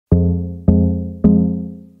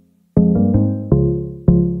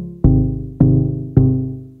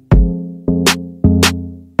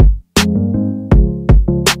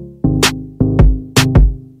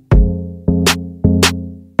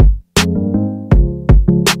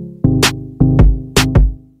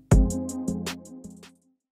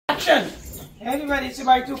it's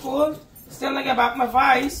about too cold. Still not get back my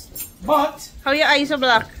face. But how your eyes are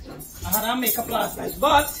black? I had a makeup last night.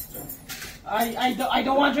 But I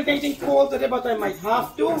don't want to drink anything cold today, but I might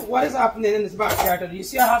have to. What is happening in this backyard today? You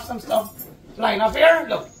see I have some stuff lying up here.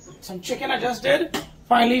 Look, some chicken I just did.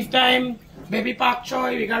 Fine leaf thyme, baby pak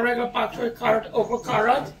choy. We got regular pak choy, carrot, okra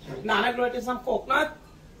carrot. Nana glue it in some coconut.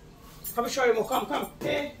 Come show you more. Come.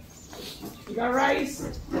 Okay. We got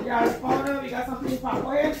rice, we got powder, we got something for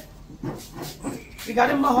oil. We got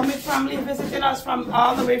a Mohammed family visiting us from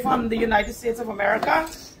all the way from the United States of America.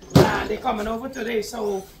 And they're coming over today.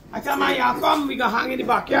 So I tell my y'all come, we gonna hang in the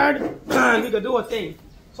backyard and we gonna do a thing.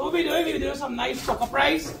 So what we doing some nice cook-up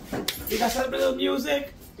rice. We got some little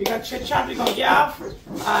music, we got chit chat, we gonna gaff,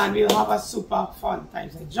 and we'll have a super fun time.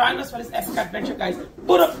 So join us for this epic adventure, guys.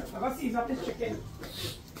 Put up, let's season up this chicken.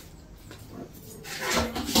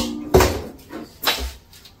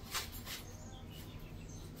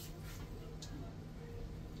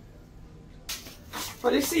 For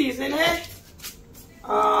the season here,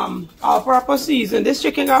 all-purpose season. This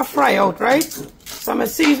chicken got fry out, right? So I'm gonna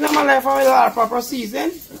season my left with all-purpose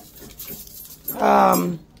season.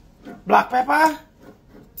 Black pepper.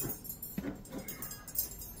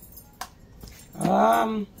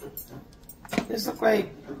 This look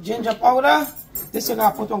like ginger powder. This you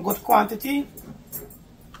gotta put on good quantity.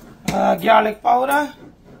 Garlic powder.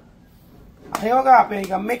 Here we go. You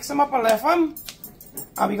can mix them up and left them.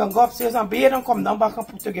 And we can go upstairs and bathe and come down back and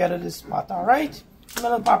put together this pot, alright? A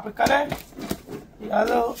little paprika there. A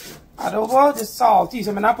little adobo, this salty.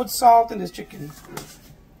 So I'm gonna put salt in this chicken.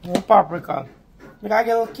 A little paprika. I gotta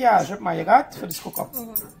get a little ketchup, you got for this cook up.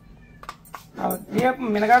 I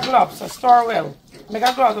got gloves, so store well. I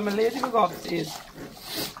got gloves, I'm lazy to go upstairs.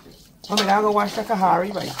 I'm gonna go wash the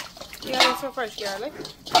kahari, right? You got some fresh garlic?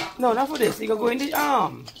 No, not for this. You can go in the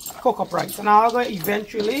cook up rice, and I'll go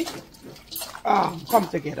eventually come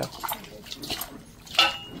together.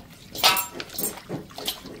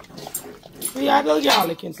 We add a little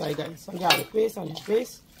garlic inside, guys. Some garlic paste on your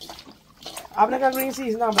face. I've got green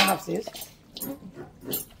seasoning I'm upstairs.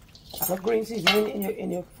 I've got green seasoning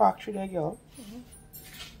in your factory there, girl.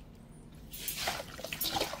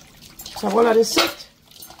 So I'm gonna let it sit.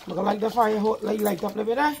 I'm gonna light the fire, light up a little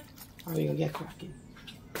bit there, and we're gonna get cracking.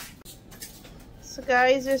 So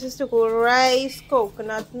guys, this is the whole rice,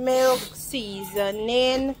 coconut milk,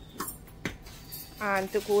 seasoning,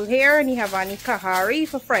 and to go here, and you have any kahari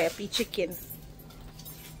for fry up the chicken.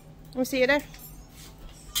 You see it there?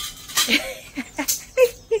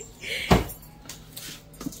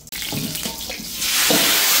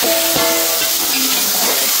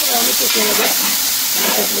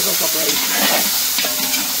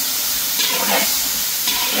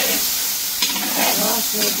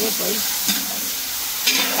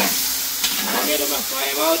 Okay, the fry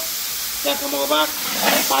them out, take them over,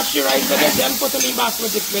 patch the rice again, then put them in back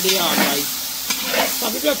with the rice.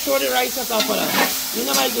 Some people throw the rice on top of that. You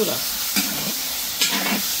never do that.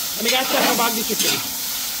 Let me get them back the chicken.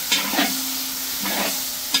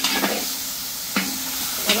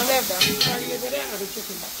 I don't have them. Sorry, leave it there and the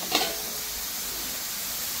chicken back.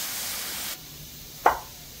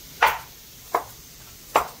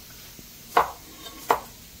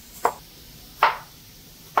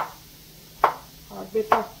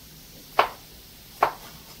 Bitter.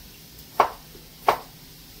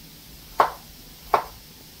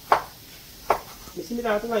 You see me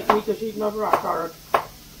down to like me to sheet of rock carrot.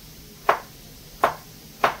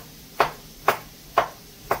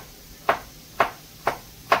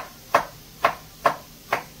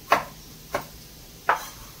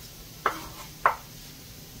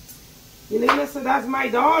 You know, listen, that's my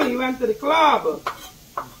doll. He went to the club.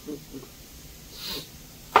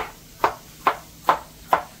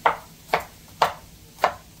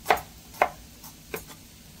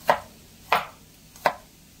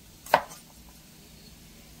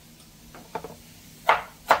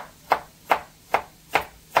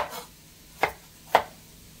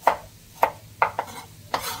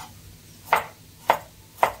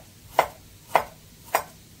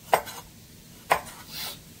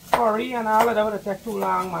 Curry and all of that would take too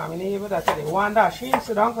long, mom. You need that today. One that she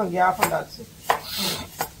sit down and get from that.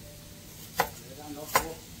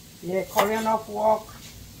 Yeah, curry enough walk.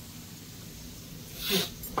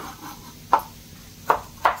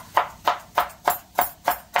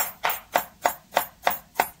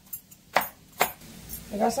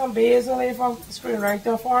 I got some basil here from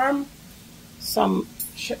Screenwriter Farm, some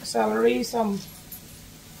celery, some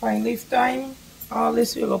fine leaf thyme. All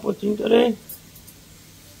this we'll put in today.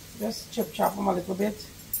 Just chop them a little bit.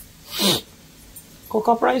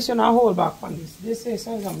 Cook-up rice, you know, hold back on this. This is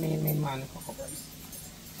a main man cook-up rice.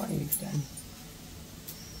 Fine leaf thyme.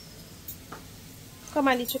 Come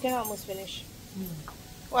on, the chicken almost finished.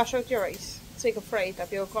 Wash out your rice so you can fry it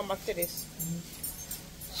up. You'll come back to this.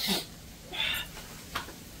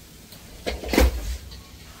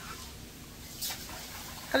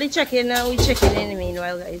 I'll check in we chicken in the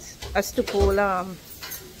meanwhile, guys. As to pull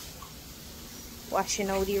washing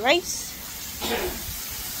out the rice.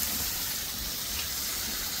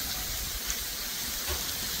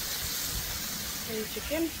 The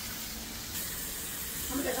chicken.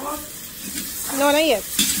 No, not yet.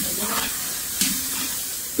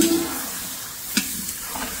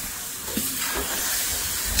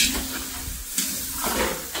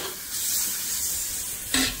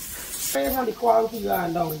 Depends on the quality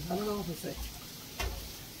going down. I don't know what to say.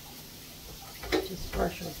 Just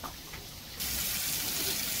pressure.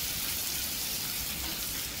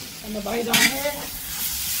 And the bite down here.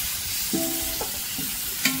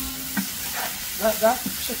 That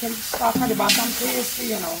chicken stock on the bottom tasty,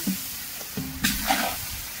 you know.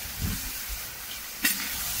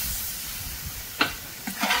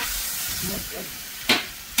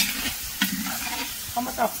 How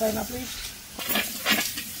much outside now, please?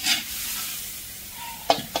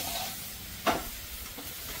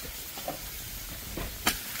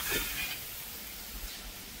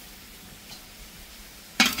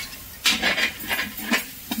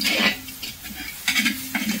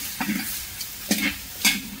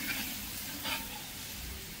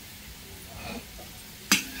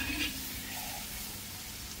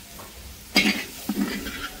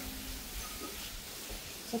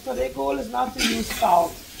 So today's goal is not to use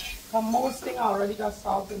salt, because most thing already got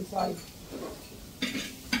salt inside.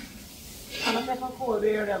 I'm not taking cold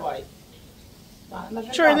air that way.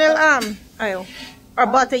 Sure, a little oil. Or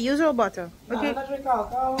butter, use or butter. Okay. I'm not drinking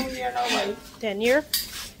alcohol here now, right? 10 year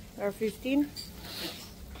or 15.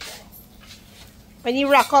 When you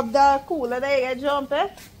rack up the cooler there, you jump eh?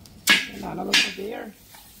 No, I'm not looking there.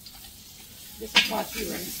 This is what you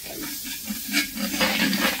right.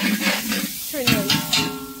 Turn it.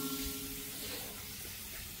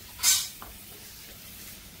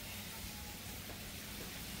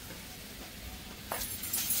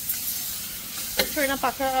 Turn a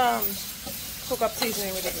pack of cook up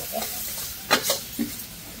seasoning with it.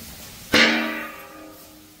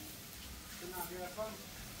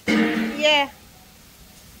 Yeah.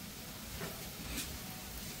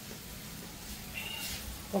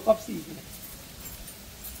 Cook up seasoning.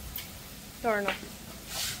 Turn up.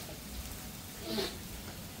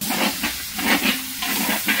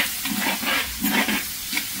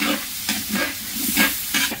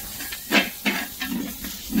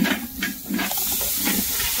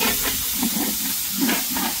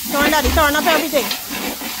 Daddy, turn up everything.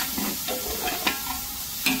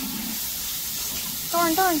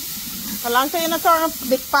 Turn. How long till you not turn up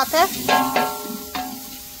big pot, eh?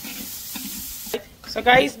 So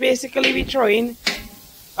guys, basically we throwing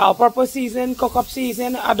all-purpose season, cook-up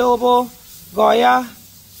season, adobo, goya,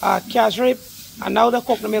 cashew, and now the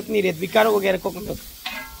coconut milk needed. We gotta go get a coconut milk.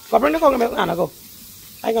 Go bring the coconut milk, Anna, go.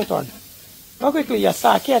 I can turn. Go quickly, yes,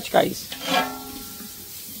 catch, guys.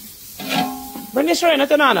 Bring this strainer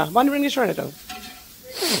to Nana. Why don't you bring this strainer to?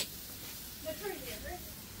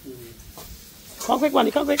 Come quick, Bunny,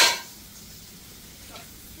 come quick.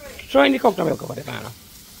 Throw in the coconut milk over there, Nana.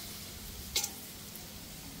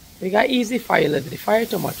 We got easy fire a little bit. Fire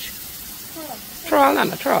too much. Troll,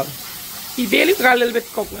 Nana, troll. He barely got a little bit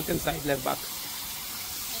of coconut inside, left back.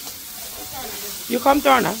 You come,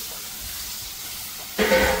 Turner.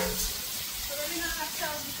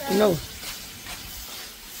 No.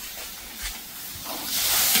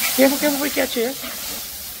 Careful, we catch here.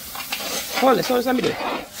 Hold it, let me do it.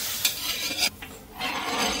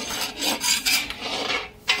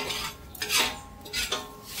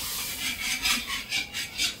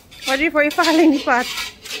 What do you for you fall in the pot?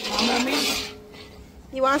 Mommy?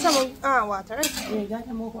 You want some water? Yeah, you got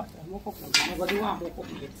more water, more coconut. But you want more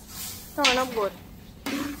coconut. Turn up good.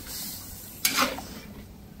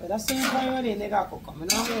 But that's the same fire they got coconut.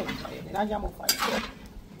 They don't have more fire.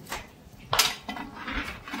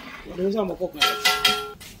 There's some coconut.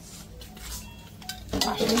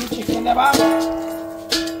 Mash the chicken in the bottom.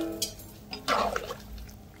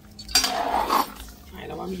 I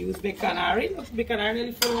don't want to use big canary. Look, big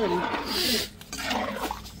canary full already.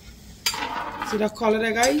 See the color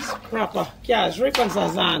there, guys? Proper. Cashew and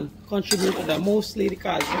sazan contribute to the mostly the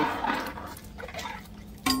cashew.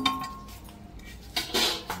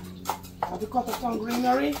 Have you cut up some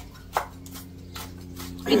greenery?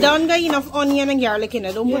 You don't got enough onion and garlic in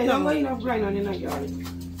it. Don't put don't got enough green onion and garlic.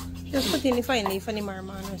 Just put in the fine leaf and the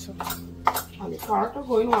marmana. So. And the carrot are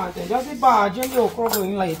going white. Just the barge and the okra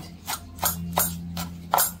going light.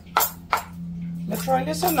 Let's throwing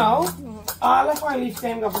this on now. All the fine leaf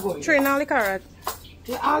time got to go in. Train all the carrot.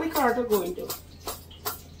 Yeah, all the carrot will go into.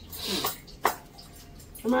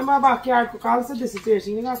 Remember backyard cook also this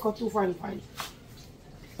situation, you gotta cut too fine.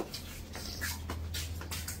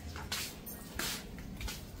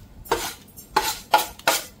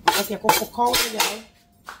 Okay, cook out again.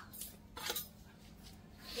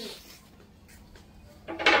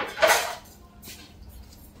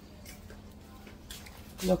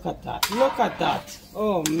 Look at that.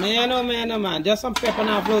 Oh man. Just some pepper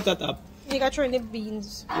now float that up. You got to try the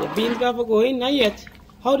beans. The beans got to go in, not yet.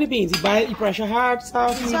 How the beans? You pressure hard,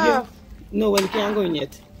 soft, medium? No, well, you can't go in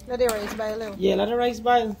yet. Let the rice boil. Yeah, let the rice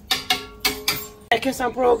boil. Making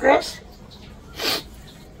some progress.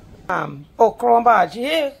 Okra and bhaji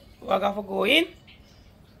here. We got to go in.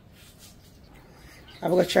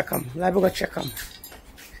 I'm going to check them.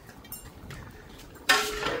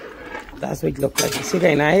 That's what it looks like. You see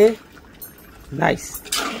that now here? Nice.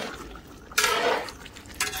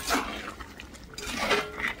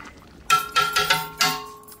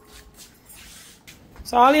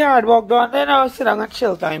 So all the hard work done, then I'll sit down at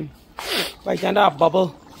chill time. By the end of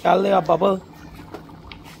bubble. Y'all lay a bubble.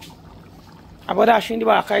 About dashing the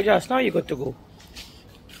back eye just now, you good to go.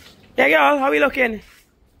 Yeah, y'all, how we looking?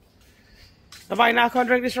 The vine not can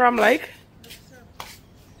drink this rum like?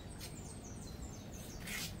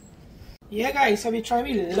 Yeah guys, so we try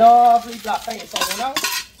me lovely black eye inside now.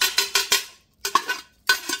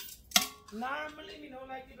 Normally we don't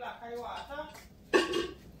like the black eye water.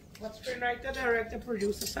 But screenwriter director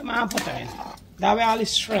producer some put in. That way all is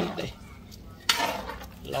strength there.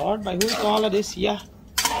 Lord, by who's all of this? Yeah.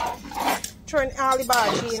 Turn all the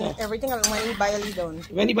bhaji and everything else when you boil it done.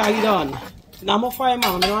 When you boil it done. Now I'm fire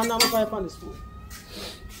man, I don't want fire on this food.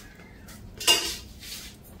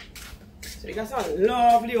 So you got some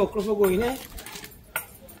lovely okra for going in.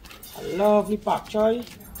 A lovely pak choy.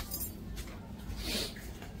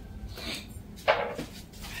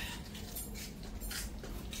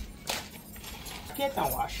 Get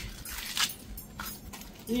and wash.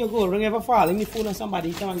 Here you go, ring ever fall in the food and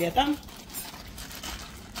somebody come and get them.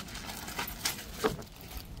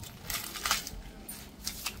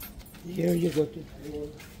 Here you go. Here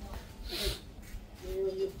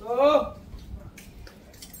you go.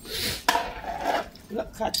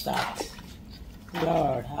 Look at that.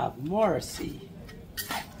 Lord have mercy.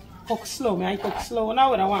 Cook slow, man. I cook slow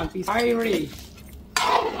now with a one piece. Irie.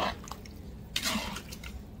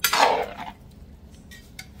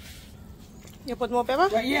 You put more pepper?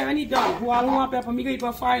 But yeah, when it's done, who all want pepper, me go eat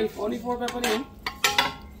for 5. Only 4 pepper in.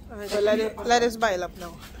 So let us boil up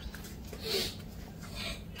now.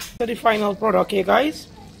 So the final product here, guys.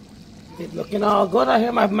 It's looking all good. I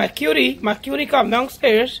hear my cutie come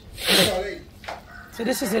downstairs. So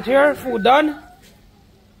this is it here, food done.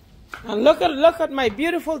 And look at my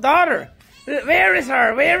beautiful daughter. Where is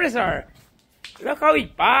her? Look how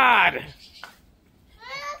it's bad.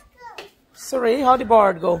 Sorry, how the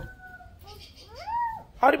bird go?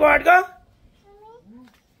 How the bird go?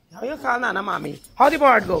 How you call Nana mommy? How the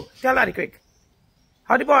bird go? Tell Daddy quick.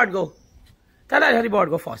 How the bird go? Tell Daddy how the bird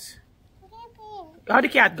go first. How the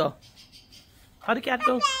cat go? How the cat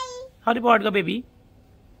go? How the bird go, baby?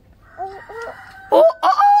 Oh!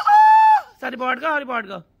 How the bird go? How the bird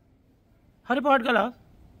go? How the bird go, love?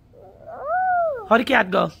 How the cat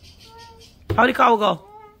go? How the cow go?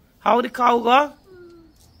 How the cow go?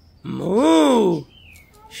 Moo!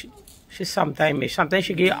 She sometimes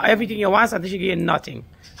she give everything you want, sometimes she give nothing.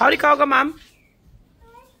 How the cow go, mom?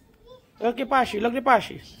 Look the Pashi, look the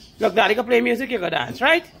Pashi. Look, Daddy can play music, you can dance,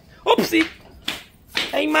 right? Oopsie!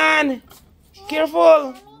 Hey man!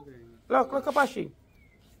 Careful! Look at Pashi.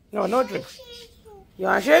 No drink. You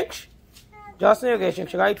want shake? Just you get shake.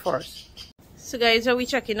 She got it first. So guys, are we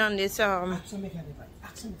checking on this Oh,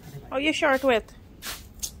 you short with?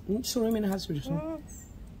 Sorry, I'm in the hospital.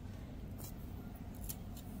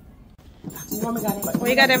 What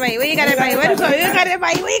you gotta buy? What you gotta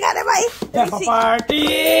buy? Pepper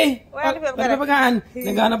party! Where the pepper gone?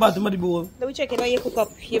 They gone about the bowl. Let me check it how you cook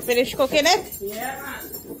up. You finished cooking it? Yeah, man.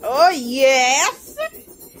 Oh, yes!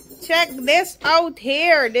 Check this out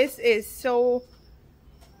here. This is so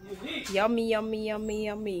yummy.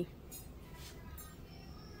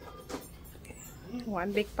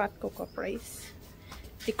 One big pot cook-up rice.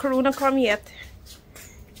 The crew not come yet.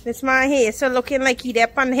 This man here so looking like he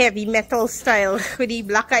up on heavy metal style with the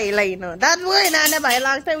black eyeliner. That boy never a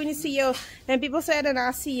long time when you see you. And people say that I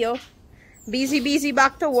see you. Busy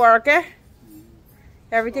back to work, eh?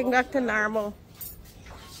 Everything back to normal.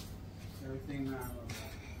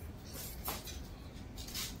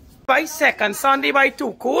 by second Sunday by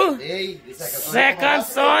 2, cool? Hey, Second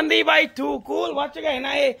Sunday by 2, cool? Watch again,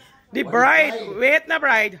 eh? The bride, wait na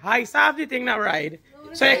bride, high staff the thing na bride.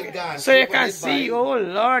 So you can see, oh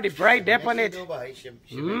Lord, the bride dep on it.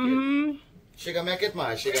 She can make it,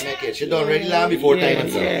 man. She can make it. She done ready long before time.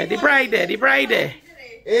 Yeah, the bride there, the bride there.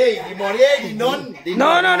 Hey, the money, hey, the none.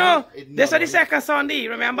 No. This is the second Sunday,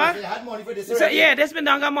 remember? They had money for this. So, yeah, this been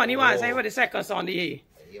done got money once, for the second Sunday.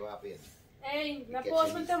 Hey, na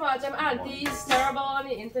post mo tama, them aunties terrible on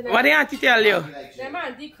the internet. What the auntie tell you? Them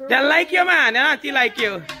auntie crew. They like you, man. The auntie like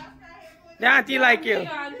you. The auntie like you.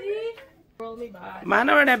 Auntie? Roll me back. Man,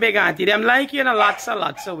 over the big auntie. Them like you in lots and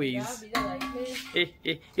lots of ways. Yeah, they like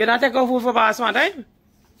me. You not take off food for boss one time?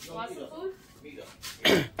 You want some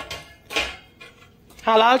food?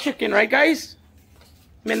 Halal chicken, right, guys?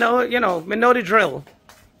 Me know, me know the drill.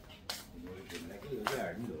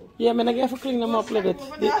 Yeah, me get for clean them up a little bit.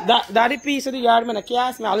 That the piece of the yard, me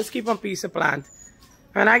cast me. I'll just keep one piece of plant.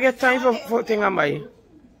 When I get time for thing I'm buying.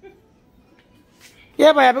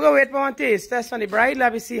 Yeah, but I have to go wait for one taste. Test from the bride.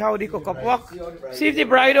 Let me see how the cook up work. See if the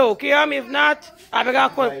bride okay. If not, I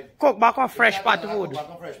have to cook back on fresh pot food.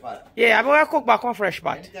 Yeah, I have to cook back on fresh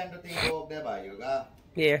pot.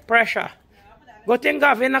 Yeah, pressure. Good thing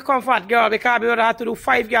Gavin a comfort girl because we would have to do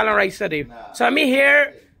 5 gallon rice today. So let me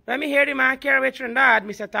hear the man carry with Trinidad.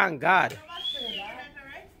 I say thank God.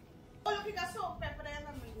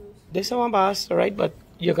 This is one boss, alright, but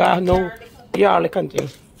you gotta know you are the country.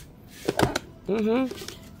 The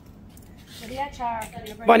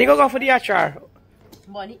achar. Bonnie go for the achar.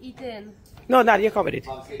 Bonnie eating. No, Dad, you covered it.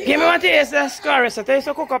 Give me one taste, the scarce. I taste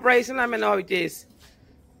the cook up rice and let me know how it is.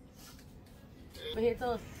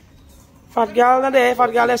 Fat girl not there,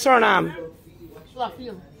 fat girl is surname.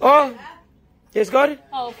 Oh, it's good?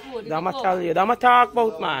 Oh, food. Don't tell you, don't talk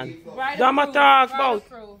about, man. Don't talk about.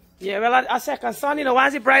 Yeah, well, a second son,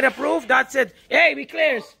 once the bride approved, that's it. Hey, we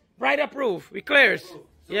clears. Bride approved, we clears.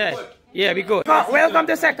 Yeah. Yeah, we good. Welcome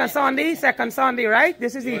to second Sunday, right?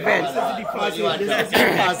 This is the event.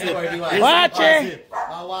 Watch it.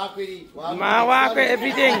 My walk with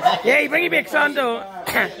everything. Yeah, bring your big son though.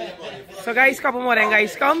 So guys, couple more then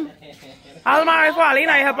guys come. Alma, if all,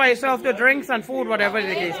 I help yourself to drinks and food, whatever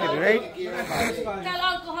the case may be, right? Tell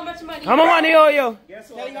Uncle how much money. How much money owe you? Yes,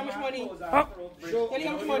 tell him how much money. Huh? Tell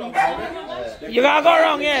him how much money. You gotta go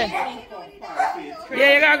wrong, yeah.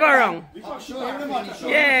 Yeah, you gotta go wrong.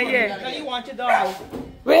 Yeah. Tell you want your dolly.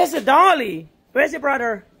 Where's the dolly? Where's your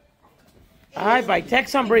brother? Alright, bye. Take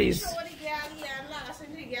some breeze.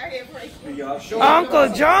 Uncle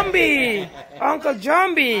Jumby. Uncle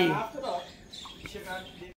Jumby.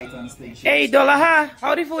 Hey, $1.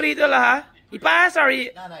 How the food is $1? You pass or you?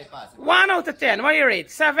 1 out of 10. What you rate?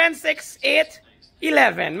 7, 6, 8,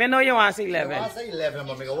 11. Me know you want to say 11. I say 11,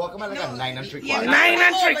 but I walk like a 9 and 3/4. 9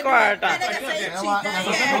 and 3/4.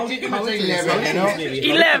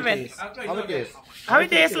 11. How it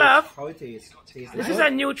tastes, love? How it tastes? This is a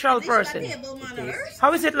neutral person.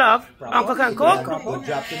 How is it, love? Uncle can cook?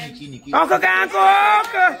 Uncle can cook!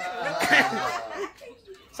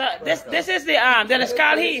 So this is the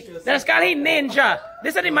Scali Ninja.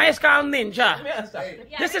 This is the my Scali Ninja.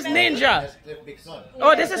 This is Ninja.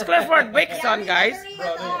 Oh, this is Clifford Big Son, guys.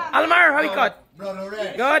 Almar, how you cut?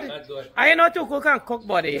 Good. I know too cool can cook,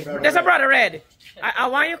 buddy. There's a brother Red. I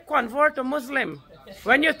want you to convert to Muslim.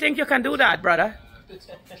 When you think you can do that, brother?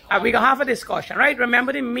 We gonna have a discussion, right?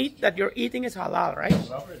 Remember the meat that you're eating is halal, right?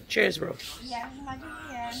 Cheers, bro.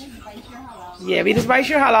 Yeah, we just buy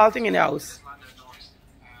your halal thing in the house.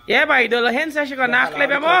 Yeah, but the hen says she gonna knock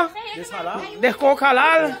live more. This halal? The coke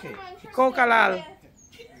halal. Coke halal.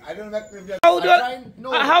 I don't know.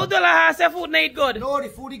 How do la say food need good? No, the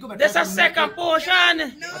food is good. This a second portion.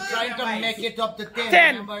 I'm trying to make it up to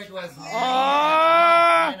 10. Remember it was 9.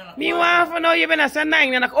 Oh, me want to know you been a say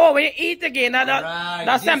 9. And like, oh, when you eat again,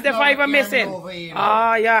 that's 75 are missing.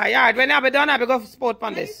 Oh, yeah. When I be done, I be go sport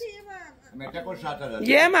on this.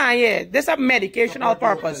 Yeah, man, yeah. This is a medicational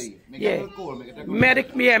purpose. Yeah.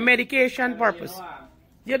 Medication purpose.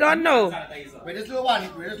 You don't know. With this little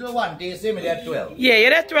one, they say me that 12. Yeah,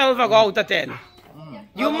 you're at 12 out of 10.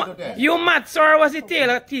 You maths or was it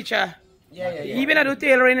tailor teacher? Yeah. He been do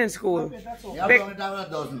tailoring in school.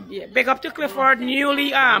 Big up to Clifford,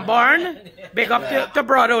 newly born. Big up to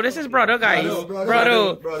Brodo. This is Brodo, guys.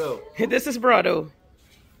 Brodo. This is Brodo.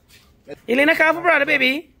 Elena, come for Brodo,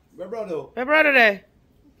 baby. Where Brodo? My brother there.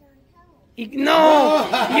 No,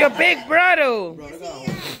 your big brother.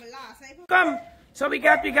 Come. So we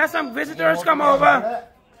got some visitors come over.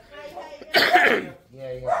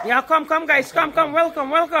 Yeah, come guys, come,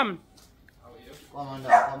 welcome. Come on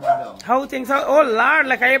down. How things are? Oh Lord,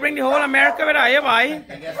 like I bring the whole America with I, boy.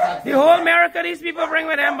 The whole America these people bring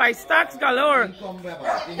with them by stocks galore.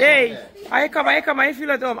 Hey, I come, I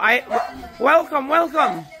feel at home. Welcome.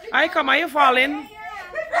 I come, are you falling?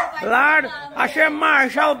 Lord, I share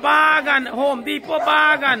Marshall bag and Home Depot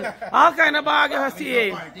bag and all kind of bag you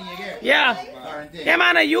see. Yeah. Yeah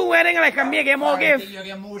man, are you wearing like a me get more gift?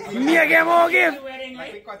 Me get more gift.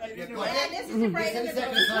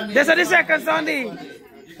 This is the second Sunday.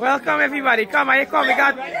 Welcome everybody. Come, we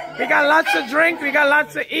got lots to drink, we got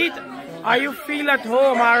lots to eat. Are you feel at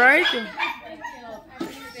home, alright?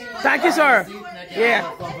 Thank you, sir. Yeah.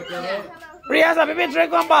 Riaz, have you been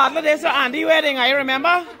drinking one bottle of this Andy wedding, I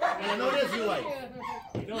remember?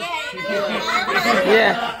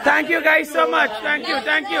 Yeah. Thank you guys so much. Thank you.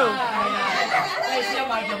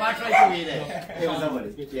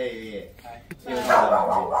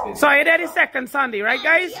 So I did the second Sunday, right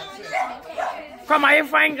guys? Come, I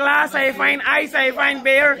find glass, I find ice, I find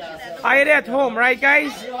beer. I did at home, right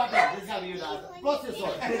guys? Say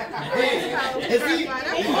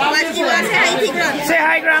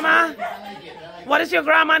hi, Grandma. What is your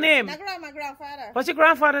grandma name? My grandfather. What's your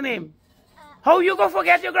grandfather name? How you gonna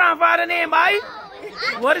forget your grandfather name, boy?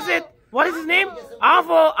 What is it? What is his name?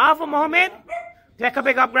 Alpha Mohammed? Take a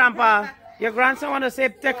big up, Grandpa. Your grandson want to say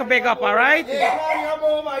take a big up, alright?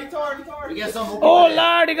 Oh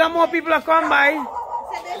Lord, you got more people to come by.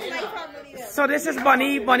 So this is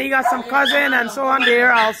Bunny. Bunny got some cousin and so on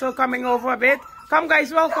there also coming over a bit. Come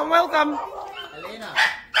guys, welcome.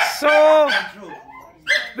 So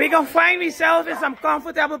we gonna find ourselves in some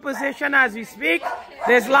comfortable position as we speak.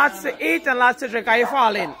 There's lots to eat and lots to drink. Are you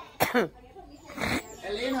falling?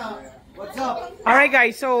 Elena, what's up? Alright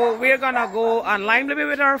guys, so we're gonna go online a little bit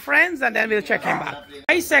with our friends and then we'll check him back.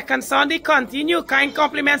 My second Sunday continue. Kind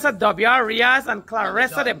compliments of W.R. Riaz and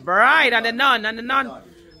Clarissa the bride and the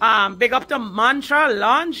nun. Big up to Mantra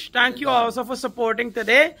Lunch. Thank you also for supporting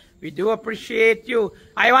today. We do appreciate you.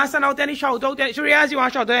 I want to send out any shout out. Riaz, you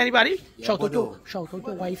want to shout out to anybody? Shout out to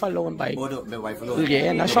your wife alone, by. My wife alone.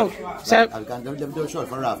 Yeah, now shout. I can do a short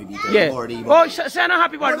for Rafi. Yeah. Oh, send a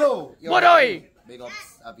happy birthday. Bodoy. Big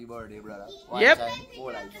ups, happy birthday, brother. Yep.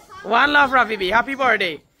 One love, Rafi B. Happy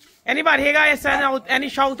birthday. Anybody here guys send out any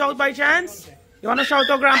shout out by chance? You want to shout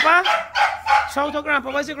out Grandpa? Shout out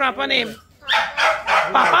Grandpa. What's your Grandpa name?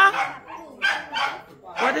 Papa?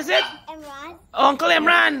 What is it? Imran. Uncle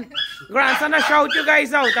Imran. Grandson, I shout you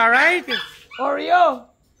guys out, alright? Oreo.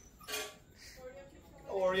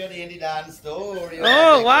 Oreo, the indie dance, though.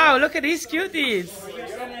 Oh, wow, look at these cuties.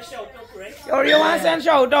 Oreo wants to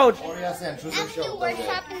shout out. Oreo sent through some After shout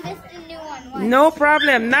workshopping this, the new one. No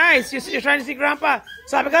problem. Nice. You're trying to see Grandpa.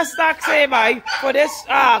 So I got stock say by for this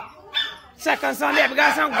second Sunday. I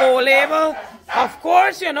got some gold label. Of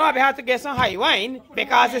course, you know, I have to get some high wine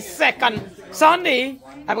because it's second Sunday.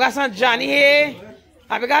 I got some Johnny here.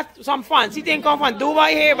 I got some fancy thing come from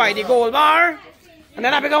Dubai here by the Gold Bar. And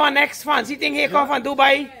then I got one next fancy thing here come from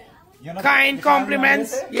Dubai. Kind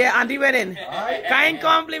compliments. Yeah, and the wedding. Kind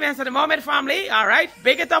compliments to the Mohammed family. Alright,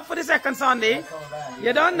 big it up for the second Sunday.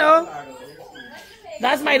 You don't know.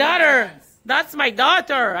 That's my daughter. That's my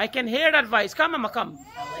daughter. I can hear that voice. Come, Mama, come.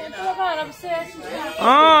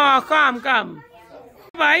 Oh, come.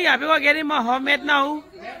 Bye, I'm going to get him Mohammed now.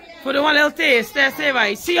 For the one little taste.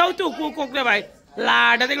 Bye. See how to cook the bye.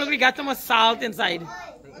 Lord, I think we got too much salt inside.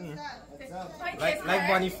 Like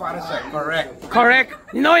Bunny father said, correct. Correct.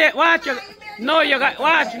 No, you watch. No, you got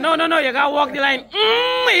watch. No, you got to walk the line.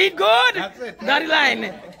 Eat good. That's it. That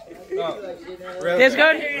line. Oh, Tastes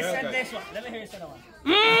good. Let me hear you say that one.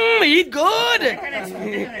 Eat good.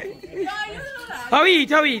 How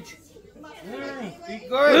eat? Eat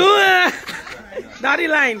good. Daddy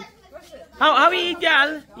line. How we eat,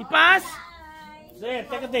 y'all? You pass? There,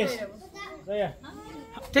 take a taste. There.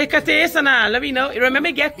 Take a taste and let me know. Remember,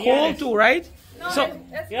 it get cold too, right? So,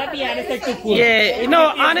 You have to be honest, like too cool. yeah, you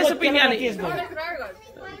know, honest opinion. It's good.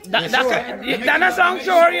 That sounds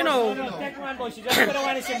sure, you know. Take one, boy. She just put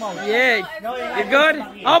one in your mouth. Yeah, you good?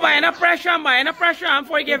 Oh, by no pressure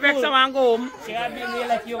before you get vexed and go home. She had been real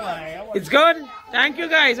like you, man. It's good. Thank you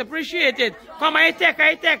guys, appreciate it. Come, I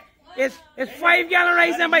take. It's 5 gallon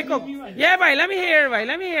rice and by cook. Yeah, boy, let me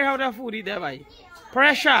hear how the food is there, boy.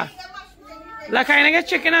 Pressure. Like I get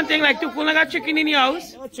chicken and thing like too cool. I got chicken in your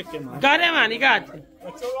house. No chicken, man. Got it, man. You got it.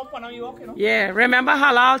 What's your up on you, you know? Yeah, remember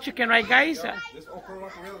halal chicken, right, guys?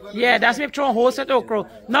 Yeah, that's me throwing host at okra.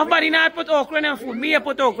 Nobody not put okra in their food. Me, I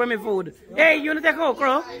put okra in my food. Hey, you don't take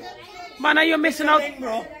okra? Man, are you missing out?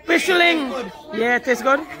 Fishling. Yeah, it tastes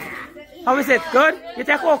good. How is it? Good? You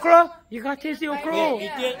take okra? You got to taste the okra.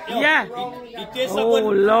 Yeah. Oh,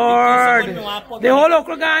 Lord. The whole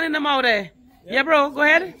okra gone in the mouth there. Yeah, bro, go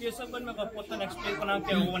ahead.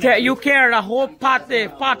 You care a whole pot there,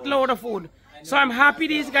 pot load of food. So I'm happy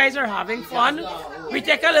these guys are having fun. We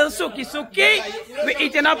take a little suki. We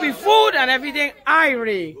eating up with food and everything.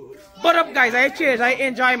 Irie. But up, guys. I cheers. I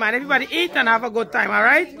enjoy, man. Everybody eat and have a good time, all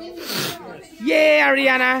right? Yeah,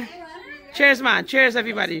 Ariana. Cheers, man. Cheers,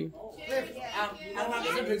 everybody.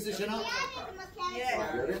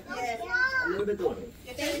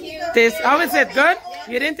 Taste. How is it? Good?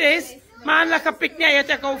 You didn't taste? Man, like a picnic, you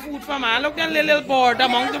take out food for, man. Look at the little board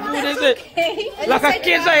among the food, is it? Like a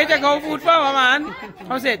kids, you take out food for, man.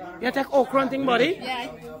 How's it? You take okra and thing, buddy?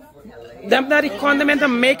 Yeah. Them that the condiment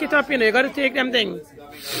and make it up, you know. You got to take them things.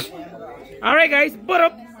 All right, guys. But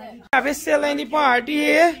up. Have you still in the party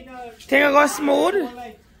here? Think I got smooth?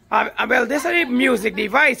 Well, this is a music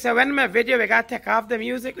device. So when my video, we got to take off the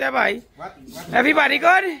music there, boy. Everybody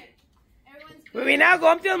good? We now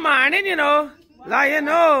go up till morning, you know. Like, you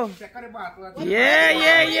know.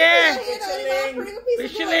 Yeah.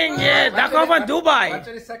 Fishing, yeah. That come from Dubai.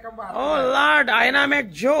 Oh, Lord, I ain't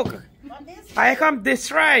make joke. I come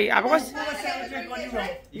destroy. I was.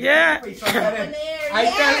 Yeah. I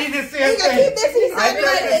tell you the same thing.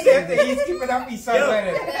 He's keeping up his son.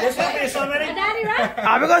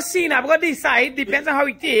 I'm going to see. I'm going to decide. Depends on how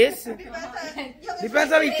it is.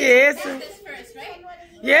 Depends on how it is.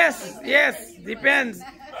 Yes. Depends.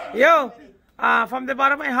 Yo. From the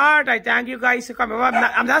bottom of my heart, I thank you guys for coming.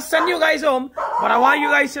 I'm not sending you guys home, but I want you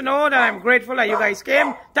guys to know that I'm grateful that you guys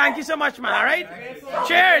came. Thank you so much, man. All right?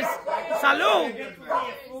 Cheers. Salud.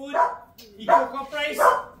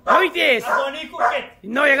 How it tastes?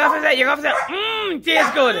 No, you got to say, it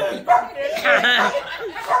tastes good.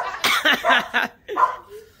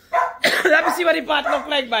 Let me see what the pot look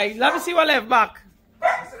like, boy. Let me see what left back.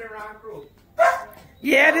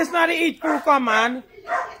 Yeah, this is not the eat crew, come man.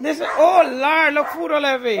 This is, oh Lord, look food all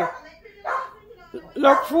over.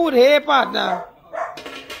 Look food here, partner.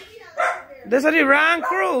 This is the wrong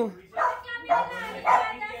crew.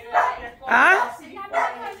 Huh?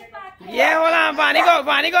 Yeah, hold on, Vanny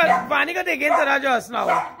go dig into that just now.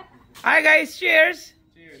 Alright guys, cheers.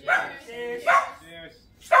 Cheers.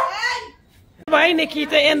 Bye,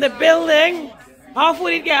 Nikita in the building. How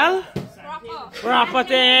food it, girl? Proper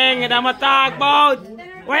thing, and I'm a talk about.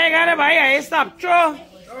 Why you gotta buy? I stop, true.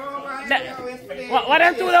 What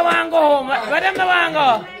them two that want to go home? What them that want to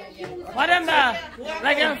go? What them that?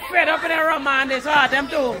 Like them fed up in the rum man, they saw them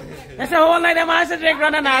too. They say whole night them has to drink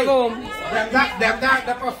run and I go home. Them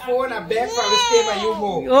that for phone and beg for the stay when you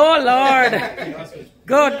go. Oh Lord.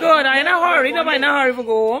 Good. I in a hurry, nobody in a hurry for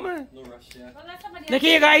go home. Look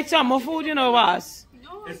here guys, some more food you know was.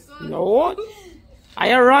 No.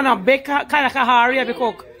 I run a big kind of kahari to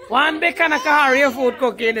cook. One big kind of kahari food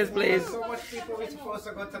cooking in this place. So much people we're supposed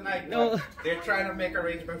to go tonight. No. They're trying to make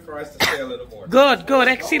arrangements for us to stay a little more. Good.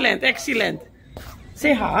 Excellent.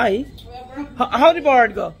 Say hi. How the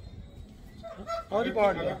bird go? How the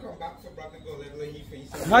bird go?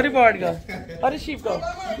 How the bird go? How the sheep go?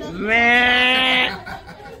 Man.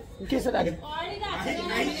 In case of that. In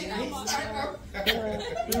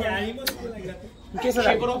case of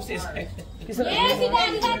that.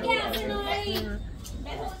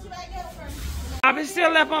 I'm still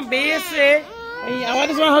left on base. I want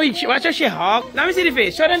this one how he watch how she hawk. Let me see the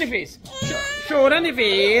face. Show them the face. Show them the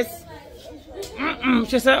face.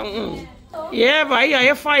 She said, yeah, boy, yeah,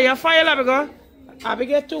 you fire, Abigail.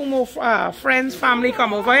 Abigail, two more friends, family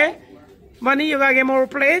come over here. Bunny, you gotta get more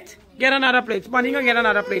plate. Get another plate. Bunny, you gotta get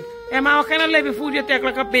another plate. Hey, man, what kind of living food you take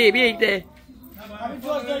like a baby eat there?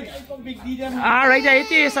 Alright, you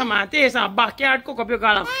taste some, man. Taste some. Backyard cook up your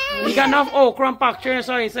column. You got enough okra and pak choi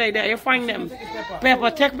so inside there. You find them.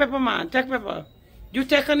 Pepper. Take pepper, man. Take pepper. You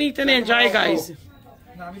take and eat and enjoy, guys.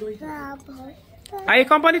 Are you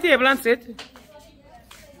come on the table and sit?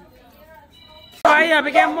 Why you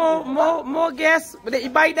became more guests? You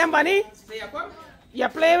bite them, Bunny? You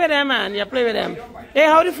play with them, man. You play with them. Hey,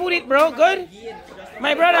 how the food eat, bro? Good?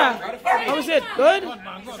 My brother, how is it? Good?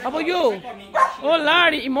 How about you? Oh,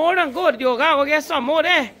 Lord, more than good. You go get some more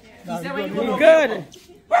there. Good.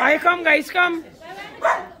 I come, guys, come.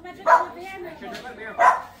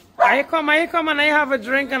 I come and I have a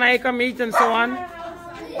drink and I come eat and so on.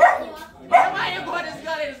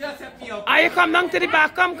 I come down to the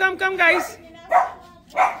back. Come, guys.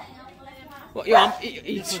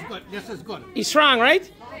 This is good. It's strong,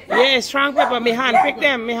 right? Yeah, strong pepper. Me hand pick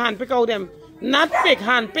them. Me hand pick out them. Not pick,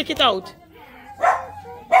 hand pick it out.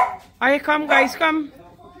 I come, guys, come.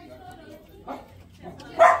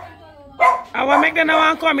 I want to make them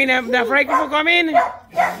now come in. The Frankie for come in.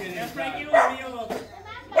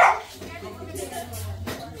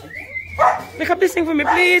 Pick up this thing for me,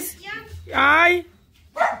 please. Aye.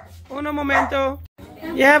 Uno momento.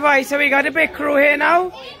 Yeah, boy. So we got a big crew here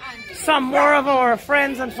now. Some more of our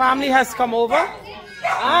friends and family has come over.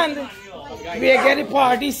 And we get the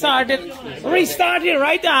party started. Restarted,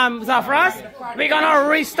 right, Zafras? We're gonna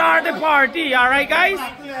restart the party, alright, guys?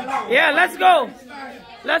 Yeah, let's go.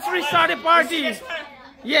 Let's restart the party.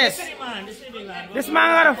 Yes. This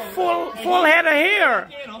man got a full head of hair.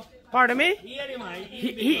 Pardon me?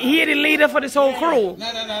 He the leader for this whole crew.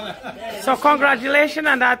 So congratulations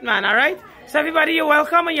on that, man, alright? So everybody, you're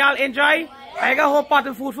welcome and y'all enjoy. I got a whole pot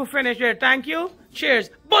of food for finish here. Thank you. Cheers.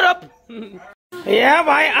 Butt up. Yeah,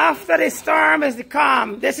 boy, after the storm is the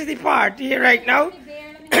calm. This is the party here right now.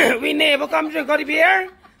 We neighbor come drink out the beer.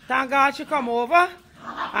 Thank God she come over.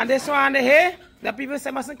 And this one here, the people say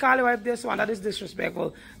mustn't call your wife this one. That is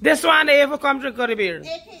disrespectful. This one they ever come drink out the beer.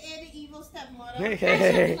 AKA the evil stepmother.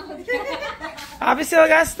 Have you still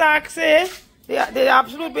got stocks here? They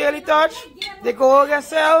absolute barely touch. They go get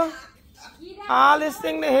sell. All this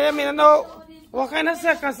thing they hear me, you know what kind of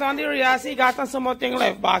seconds on the Riasi got on some more thing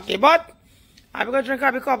left back here. But I'm going to drink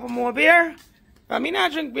a couple more beer. I mean, I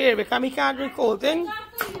drink beer because I can't drink cold thing.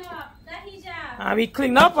 And we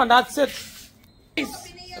clean up and that's it.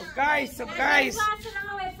 So guys.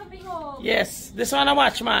 Yes, this one I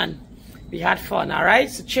watch, man. We had fun, alright?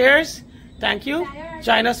 So cheers. Thank you.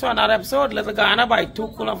 Join us for another episode. Little Ghana by Two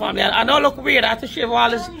Cool Family. I know look weird. I have to shave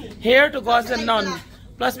all his hair to God's and none.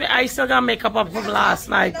 Plus, I still got makeup up from last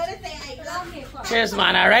night. Cheers,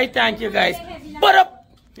 man. Alright, thank you, guys. But up.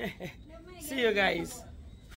 See you guys.